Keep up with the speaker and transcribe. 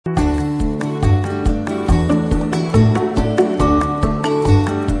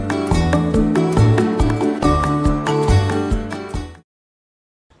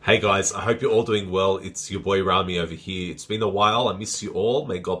Hey guys, I hope you're all doing well. It's your boy Rami over here. It's been a while. I miss you all.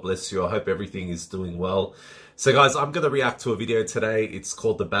 May God bless you. I hope everything is doing well. So guys, I'm going to react to a video today. It's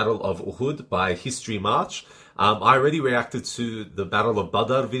called The Battle of Uhud by History March. I already reacted to the Battle of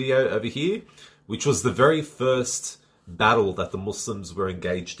Badr video over here, which was the very first battle that the Muslims were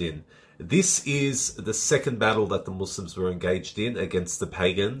engaged in. This is the second battle that the Muslims were engaged in against the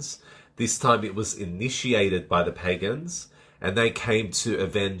pagans. This time it was initiated by the pagans, and they came to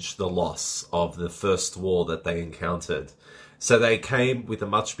avenge the loss of the first war that they encountered. So they came with a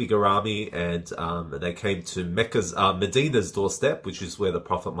much bigger army, and they came to Medina's doorstep, which is where the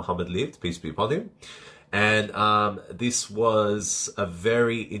Prophet Muhammad lived, peace be upon him. And this was a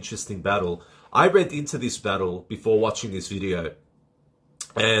very interesting battle. I read into this battle before watching this video,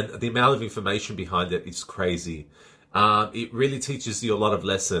 and the amount of information behind it is crazy. It really teaches you a lot of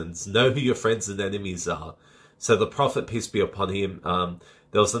lessons. Know who your friends and enemies are. So the Prophet, peace be upon him,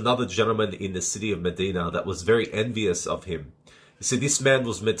 there was another gentleman in the city of Medina that was very envious of him. You see, this man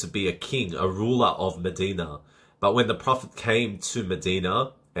was meant to be a king, a ruler of Medina. But when the Prophet came to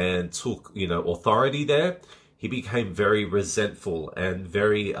Medina and took, authority there, he became very resentful and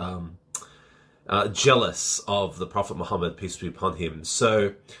very jealous of the Prophet Muhammad, peace be upon him.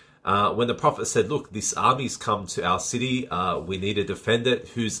 So when the Prophet said, look, this army's come to our city, we need to defend it.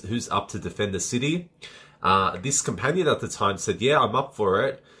 Who's up to defend the city? This companion at the time said, yeah, I'm up for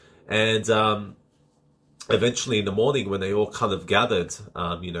it. And eventually in the morning, when they all kind of gathered,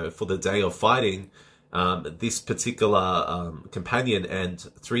 for the day of fighting, this particular companion and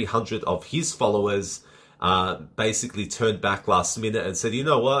 300 of his followers basically turned back last minute and said, you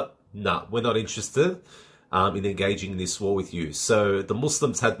know what? Nah, we're not interested in engaging in this war with you. So the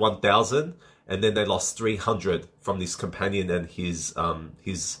Muslims had 1,000, and then they lost 300 from this companion and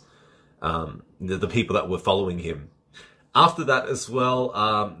the people that were following him. After that as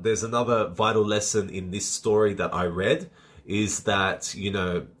well, there's another vital lesson in this story that I read, is that,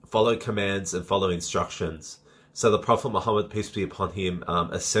 follow commands and follow instructions. So the Prophet Muhammad, peace be upon him,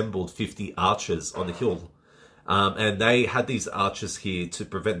 assembled 50 archers on the hill. And they had these archers here to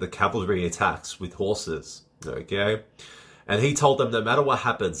prevent the cavalry attacks with horses, okay? And he told them, no matter what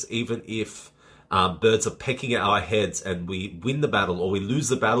happens, even if birds are pecking at our heads and we win the battle or we lose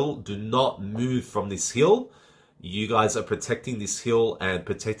the battle, do not move from this hill. You guys are protecting this hill and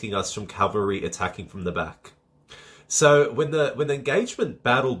protecting us from cavalry attacking from the back. So when the engagement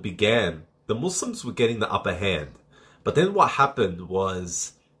battle began, the Muslims were getting the upper hand. But then what happened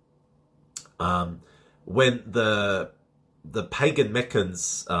was, when the pagan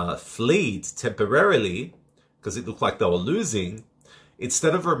Meccans fled temporarily, because it looked like they were losing,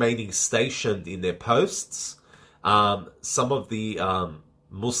 instead of remaining stationed in their posts, some of the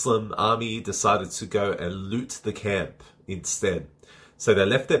Muslim army decided to go and loot the camp instead. So they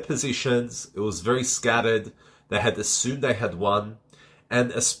left their positions. It was very scattered. They had assumed they had won.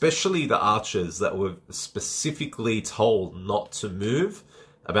 And especially the archers that were specifically told not to move,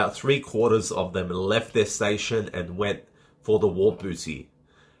 about 3/4 of them left their station and went for the war booty.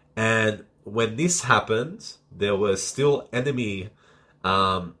 And when this happened, there were still enemy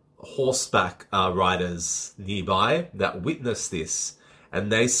horseback riders nearby that witnessed this,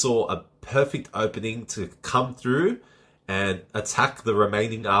 and they saw a perfect opening to come through and attack the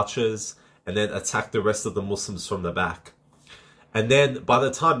remaining archers and then attack the rest of the Muslims from the back. And then by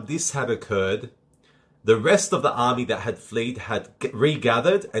the time this had occurred, the rest of the army that had fled had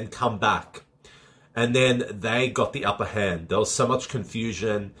regathered and come back. And then they got the upper hand. There was so much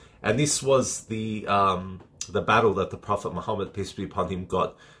confusion. And this was the battle that the Prophet Muhammad, peace be upon him,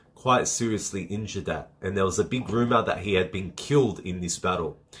 got quite seriously injured at. And there was a big rumor that he had been killed in this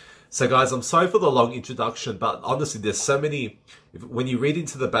battle. So guys, I'm sorry for the long introduction, but honestly, there's so many, when you read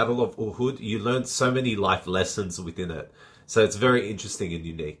into the Battle of Uhud, you learn so many life lessons within it. So it's very interesting and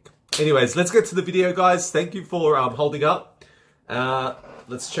unique. Anyways, let's get to the video, guys. Thank you for holding up.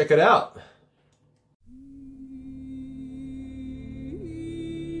 Let's check it out.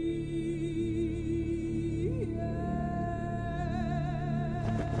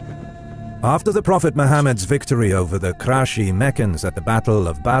 After the Prophet Muhammad's victory over the Qurashi Meccans at the Battle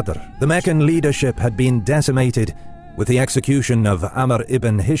of Badr, the Meccan leadership had been decimated with the execution of Amr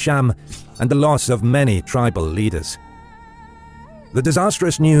ibn Hisham and the loss of many tribal leaders. The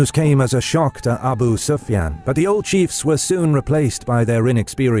disastrous news came as a shock to Abu Sufyan, but the old chiefs were soon replaced by their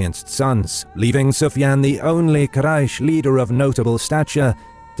inexperienced sons, leaving Sufyan the only Quraysh leader of notable stature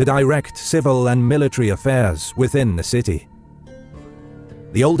to direct civil and military affairs within the city.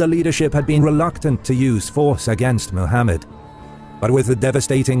 The older leadership had been reluctant to use force against Muhammad, but with the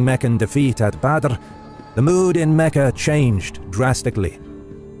devastating Meccan defeat at Badr, the mood in Mecca changed drastically.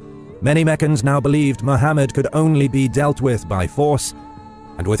 Many Meccans now believed Muhammad could only be dealt with by force,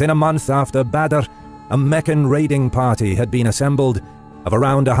 and within a month after Badr, a Meccan raiding party had been assembled of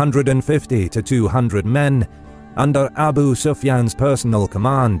around 150 to 200 men under Abu Sufyan's personal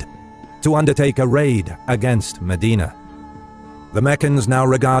command to undertake a raid against Medina. The Meccans now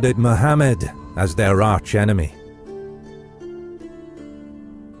regarded Muhammad as their arch-enemy.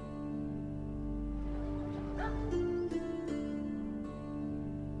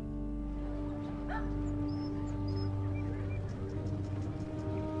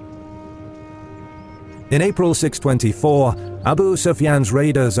 In April 624, Abu Sufyan's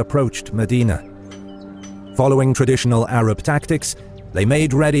raiders approached Medina. Following traditional Arab tactics, they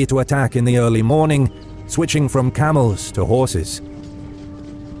made ready to attack in the early morning, switching from camels to horses.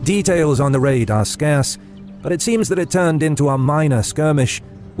 Details on the raid are scarce, but it seems that it turned into a minor skirmish,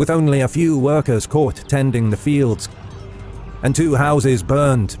 with only a few workers caught tending the fields, and 2 houses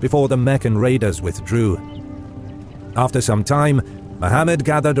burned before the Meccan raiders withdrew. After some time, Muhammad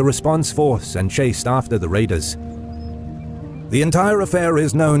gathered a response force and chased after the raiders. The entire affair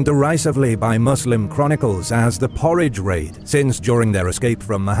is known derisively by Muslim chronicles as the Porridge Raid, since during their escape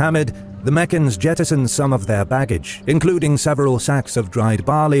from Muhammad, the Meccans jettisoned some of their baggage, including several sacks of dried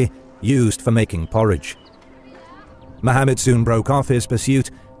barley used for making porridge. Muhammad soon broke off his pursuit,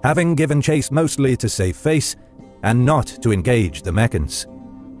 having given chase mostly to save face and not to engage the Meccans.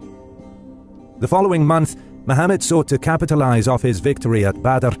 The following month, Muhammad sought to capitalize off his victory at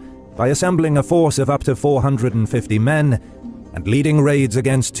Badr by assembling a force of up to 450 men and leading raids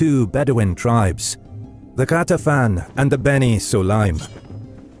against 2 Bedouin tribes, the Ghatafan and the Beni Sulaim.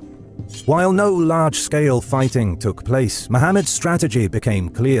 While no large-scale fighting took place, Muhammad's strategy became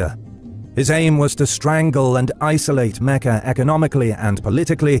clear. His aim was to strangle and isolate Mecca economically and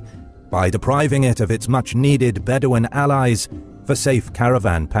politically by depriving it of its much-needed Bedouin allies for safe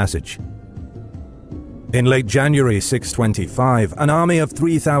caravan passage. In late January 625, an army of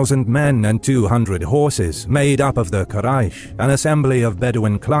 3,000 men and 200 horses, made up of the Quraysh, an assembly of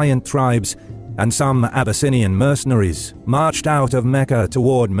Bedouin client tribes, and some Abyssinian mercenaries, marched out of Mecca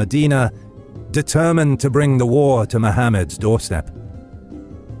toward Medina, determined to bring the war to Muhammad's doorstep.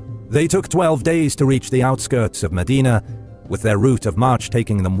 They took 12 days to reach the outskirts of Medina, with their route of march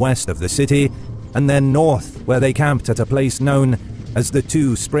taking them west of the city, and then north, where they camped at a place known as the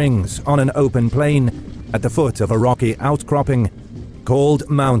 2 Springs on an open plain at the foot of a rocky outcropping called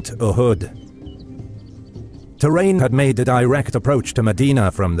Mount Uhud. Terrain had made the direct approach to Medina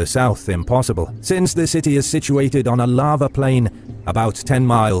from the south impossible, since the city is situated on a lava plain about 10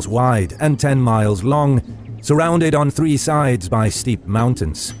 miles wide and 10 miles long, surrounded on 3 sides by steep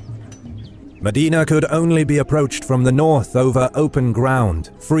mountains. Medina could only be approached from the north over open ground,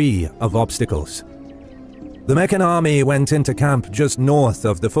 free of obstacles. The Meccan army went into camp just north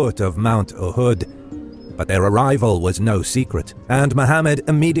of the foot of Mount Uhud, but their arrival was no secret, and Muhammad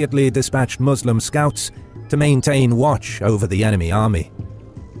immediately dispatched Muslim scouts to maintain watch over the enemy army.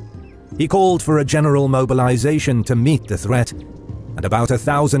 He called for a general mobilization to meet the threat, and about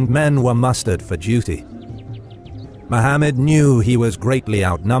 1,000 men were mustered for duty. Muhammad knew he was greatly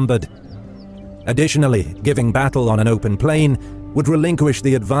outnumbered. Additionally, giving battle on an open plain would relinquish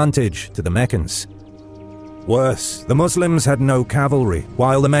the advantage to the Meccans. Worse, the Muslims had no cavalry,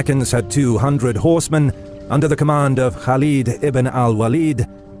 while the Meccans had 200 horsemen under the command of Khalid ibn al-Walid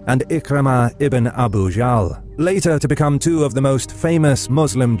and Ikramah ibn Abu Jahl, later to become 2 of the most famous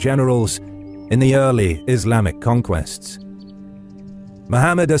Muslim generals in the early Islamic conquests.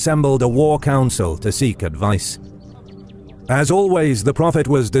 Muhammad assembled a war council to seek advice. As always, the Prophet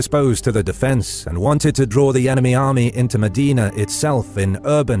was disposed to the defense and wanted to draw the enemy army into Medina itself in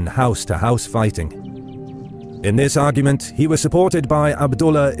urban house-to-house fighting. In this argument, he was supported by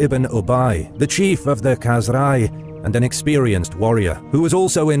Abdullah ibn Ubay, the chief of the Khazrai and an experienced warrior, who was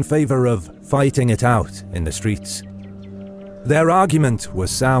also in favor of fighting it out in the streets. Their argument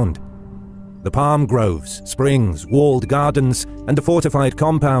was sound. The palm groves, springs, walled gardens, and the fortified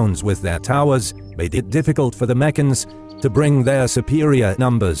compounds with their towers made it difficult for the Meccans to bring their superior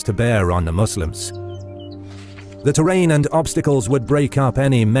numbers to bear on the Muslims. The terrain and obstacles would break up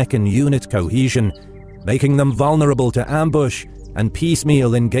any Meccan unit cohesion, making them vulnerable to ambush and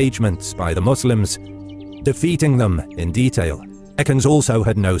piecemeal engagements by the Muslims, defeating them in detail. Meccans also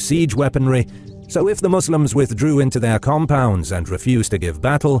had no siege weaponry, so if the Muslims withdrew into their compounds and refused to give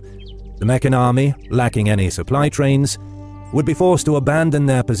battle, the Meccan army, lacking any supply trains, would be forced to abandon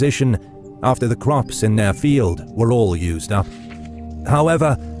their position after the crops in their field were all used up.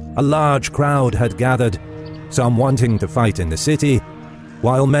 However, a large crowd had gathered, some wanting to fight in the city,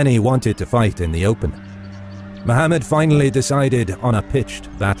 while many wanted to fight in the open. Muhammad finally decided on a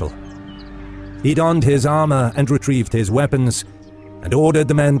pitched battle. He donned his armor and retrieved his weapons, and ordered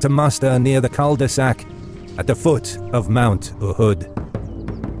the men to muster near the cul-de-sac at the foot of Mount Uhud.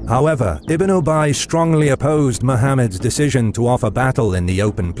 However, Ibn Ubay strongly opposed Muhammad's decision to offer battle in the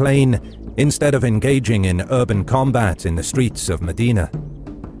open plain instead of engaging in urban combat in the streets of Medina.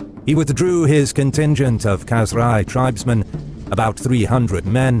 He withdrew his contingent of Khazraj tribesmen, about 300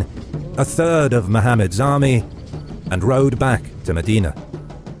 men, a third of Muhammad's army, and rode back to Medina.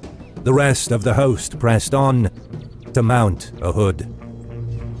 The rest of the host pressed on to Mount Uhud.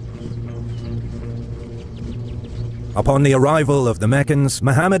 Upon the arrival of the Meccans,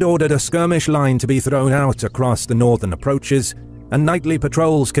 Muhammad ordered a skirmish line to be thrown out across the northern approaches and nightly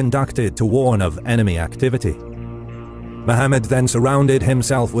patrols conducted to warn of enemy activity. Muhammad then surrounded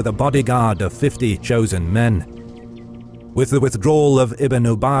himself with a bodyguard of 50 chosen men. With the withdrawal of Ibn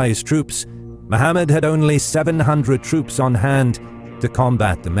Ubay's troops, Muhammad had only 700 troops on hand to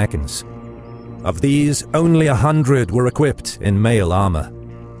combat the Meccans. Of these, only 100 were equipped in mail armor.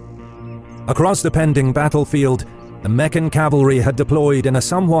 Across the pending battlefield, the Meccan cavalry had deployed in a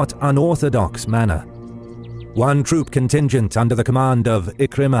somewhat unorthodox manner. One troop contingent under the command of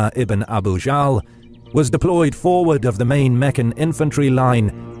Ikrimah ibn Abu Jahl was deployed forward of the main Meccan infantry line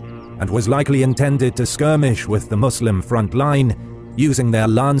and was likely intended to skirmish with the Muslim front line using their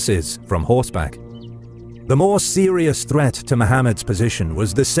lances from horseback. The more serious threat to Muhammad's position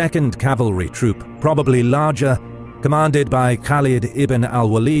was the second cavalry troop, probably larger, commanded by Khalid ibn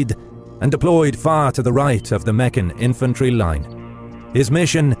al-Walid and deployed far to the right of the Meccan infantry line. His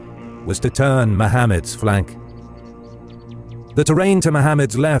mission was to turn Muhammad's flank. The terrain to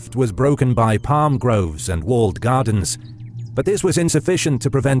Muhammad's left was broken by palm groves and walled gardens, but this was insufficient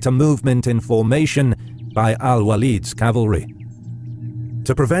to prevent a movement in formation by al-Walid's cavalry.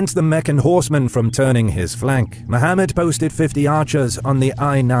 To prevent the Meccan horsemen from turning his flank, Muhammad posted 50 archers on the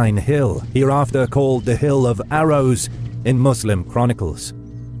I-9 hill, hereafter called the Hill of Arrows in Muslim chronicles.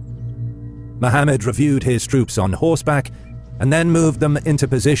 Muhammad reviewed his troops on horseback and then moved them into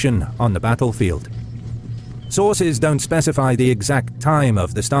position on the battlefield. Sources don't specify the exact time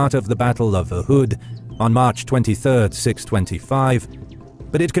of the start of the Battle of Uhud on March 23, 625,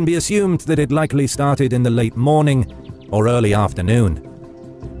 but it can be assumed that it likely started in the late morning or early afternoon.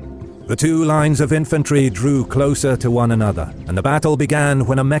 The two lines of infantry drew closer to one another, and the battle began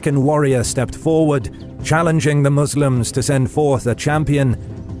when a Meccan warrior stepped forward, challenging the Muslims to send forth a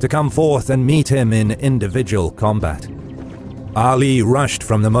champion to come forth and meet him in individual combat. Ali rushed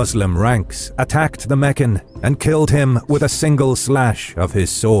from the Muslim ranks, attacked the Meccan, and killed him with a single slash of his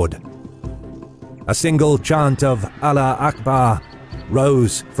sword. A single chant of Allah Akbar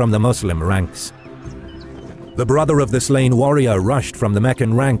rose from the Muslim ranks. The brother of the slain warrior rushed from the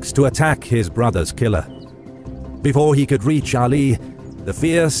Meccan ranks to attack his brother's killer. Before he could reach Ali, the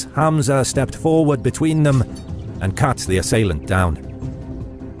fierce Hamza stepped forward between them and cut the assailant down.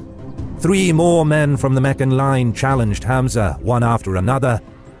 3 more men from the Meccan line challenged Hamza, one after another.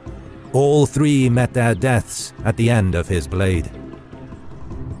 All 3 met their deaths at the end of his blade.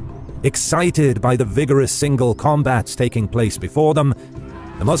 Excited by the vigorous single combats taking place before them,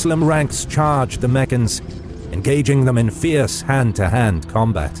 the Muslim ranks charged the Meccans, engaging them in fierce hand-to-hand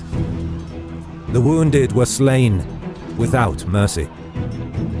combat. The wounded were slain without mercy.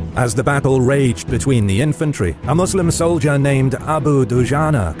 As the battle raged between the infantry, a Muslim soldier named Abu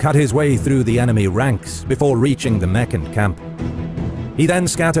Dujana cut his way through the enemy ranks before reaching the Meccan camp. He then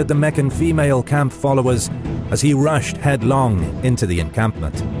scattered the Meccan female camp followers as he rushed headlong into the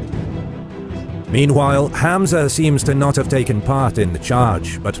encampment. Meanwhile, Hamza seems to not have taken part in the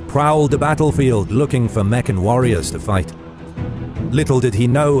charge, but prowled the battlefield looking for Meccan warriors to fight. Little did he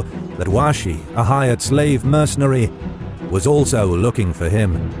know that Washi, a hired slave mercenary, was also looking for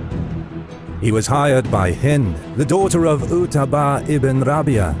him. He was hired by Hind, the daughter of Utbah ibn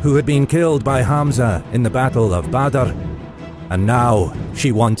Rabia, who had been killed by Hamza in the Battle of Badr, and now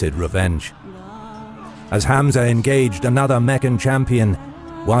she wanted revenge. As Hamza engaged another Meccan champion,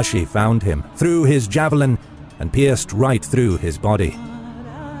 Washi found him, threw his javelin, and pierced right through his body.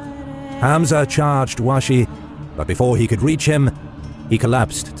 Hamza charged Washi, but before he could reach him, he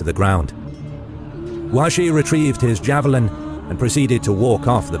collapsed to the ground. Washi retrieved his javelin and proceeded to walk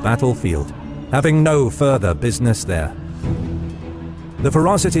off the battlefield, having no further business there. The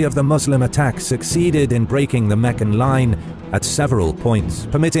ferocity of the Muslim attack succeeded in breaking the Meccan line at several points,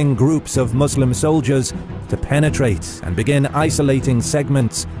 permitting groups of Muslim soldiers to penetrate and begin isolating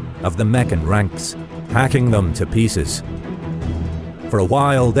segments of the Meccan ranks, hacking them to pieces. For a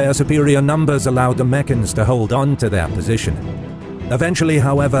while, their superior numbers allowed the Meccans to hold on to their position. Eventually,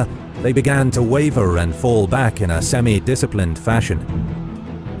 however, they began to waver and fall back in a semi-disciplined fashion.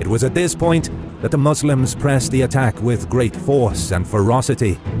 It was at this point that the Muslims pressed the attack with great force and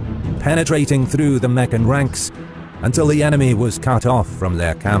ferocity, penetrating through the Meccan ranks until the enemy was cut off from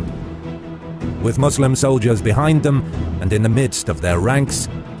their camp. With Muslim soldiers behind them and in the midst of their ranks,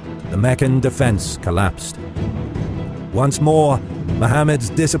 the Meccan defense collapsed. Once more, Muhammad's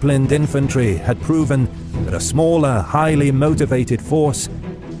disciplined infantry had proven that a smaller, highly motivated force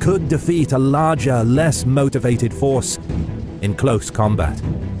could defeat a larger, less motivated force in close combat.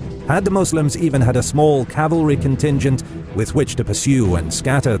 Had the Muslims even had a small cavalry contingent with which to pursue and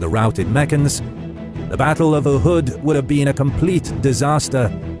scatter the routed Meccans, the Battle of Uhud would have been a complete disaster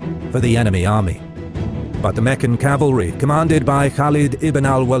for the enemy army. But the Meccan cavalry, commanded by Khalid ibn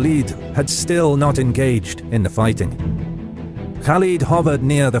al-Walid, had still not engaged in the fighting. Khalid hovered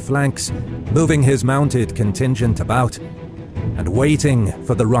near the flanks, moving his mounted contingent about and waiting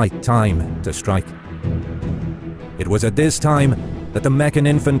for the right time to strike. It was at this time that the Meccan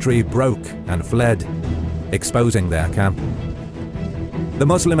infantry broke and fled, exposing their camp. The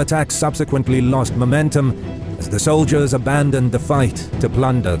Muslim attack subsequently lost momentum as the soldiers abandoned the fight to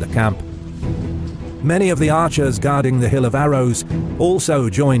plunder the camp. Many of the archers guarding the Hill of Arrows also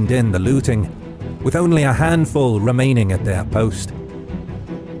joined in the looting, with only a handful remaining at their post.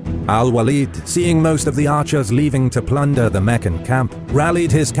 Al-Walid, seeing most of the archers leaving to plunder the Meccan camp,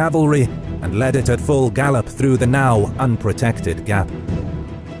 rallied his cavalry and led it at full gallop through the now unprotected gap.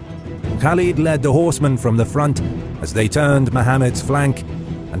 Khalid led the horsemen from the front as they turned Muhammad's flank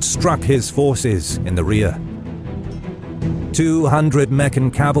and struck his forces in the rear. 200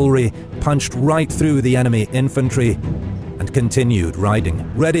 Meccan cavalry punched right through the enemy infantry and continued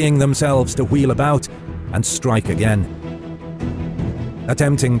riding, readying themselves to wheel about and strike again.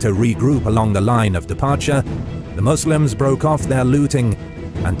 Attempting to regroup along the line of departure, the Muslims broke off their looting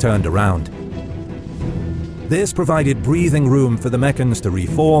and turned around. This provided breathing room for the Meccans to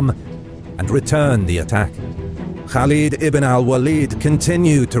reform and return the attack. Khalid ibn al-Walid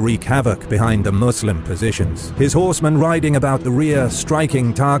continued to wreak havoc behind the Muslim positions, his horsemen riding about the rear,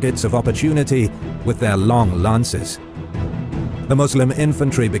 striking targets of opportunity with their long lances. The Muslim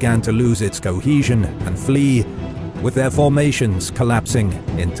infantry began to lose its cohesion and flee, with their formations collapsing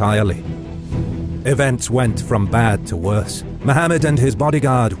entirely. Events went from bad to worse. Muhammad and his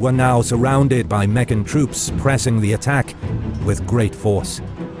bodyguard were now surrounded by Meccan troops pressing the attack with great force.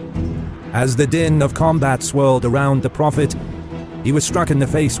 As the din of combat swirled around the Prophet, he was struck in the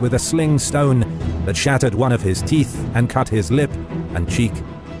face with a sling stone that shattered one of his teeth and cut his lip and cheek,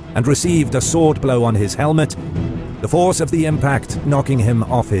 and received a sword blow on his helmet, the force of the impact knocking him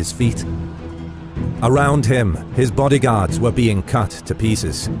off his feet. Around him, his bodyguards were being cut to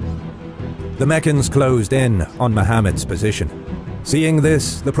pieces. The Meccans closed in on Muhammad's position. Seeing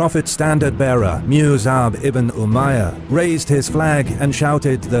this, the Prophet's standard-bearer, Mus'ab ibn Umayyah, raised his flag and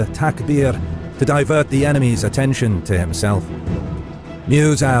shouted the takbir to divert the enemy's attention to himself.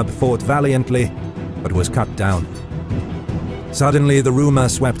 Mus'ab fought valiantly, but was cut down. Suddenly, the rumor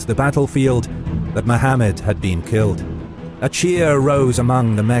swept the battlefield that Muhammad had been killed. A cheer rose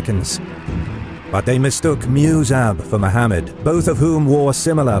among the Meccans, but they mistook Mus'ab for Muhammad, both of whom wore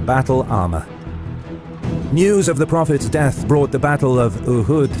similar battle armor. News of the Prophet's death brought the Battle of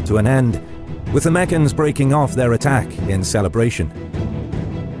Uhud to an end, with the Meccans breaking off their attack in celebration.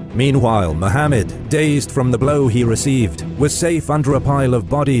 Meanwhile, Muhammad, dazed from the blow he received, was safe under a pile of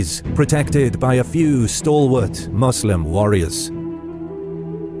bodies, protected by a few stalwart Muslim warriors.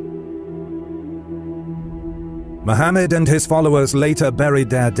 Muhammad and his followers later buried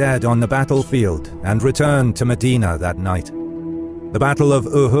their dead on the battlefield and returned to Medina that night. The Battle of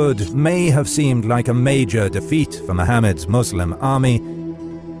Uhud may have seemed like a major defeat for Muhammad's Muslim army,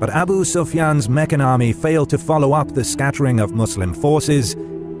 but Abu Sufyan's Meccan army failed to follow up the scattering of Muslim forces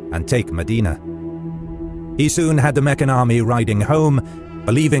and take Medina. He soon had the Meccan army riding home,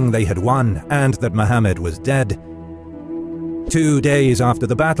 believing they had won and that Muhammad was dead. 2 days after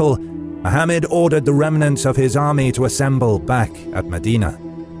the battle, Muhammad ordered the remnants of his army to assemble back at Medina.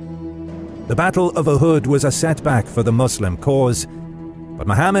 The Battle of Uhud was a setback for the Muslim cause, but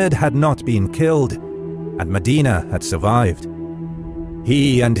Muhammad had not been killed, and Medina had survived.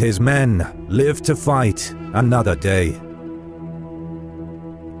 He and his men lived to fight another day.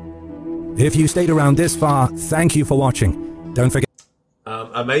 If you stayed around this far, thank you for watching. Don't forget...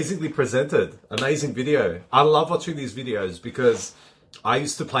 Amazingly presented. Amazing video. I love watching these videos because I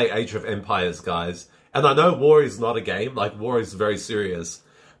used to play Age of Empires, guys. And I know war is not a game. Like, war is very serious.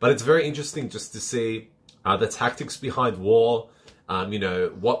 But it's very interesting just to see the tactics behind war. You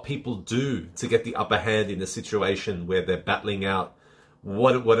know, what people do to get the upper hand in a situation where they're battling out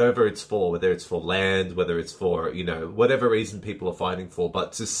whatever it's for, whether it's for land, whether it's for, you know, whatever reason people are fighting for.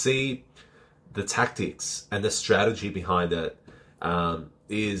 But to see the tactics and the strategy behind it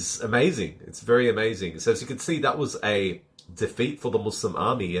is amazing. It's very amazing. So as you can see, that was a defeat for the Muslim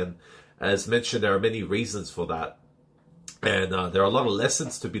army, and as mentioned, there are many reasons for that, and there are a lot of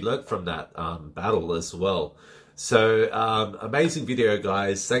lessons to be learned from that battle as well. So amazing video,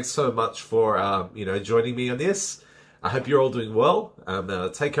 guys. Thanks so much for joining me on this. I hope you're all doing well.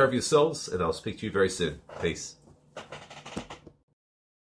 Take care of yourselves, and I'll speak to you very soon. Peace.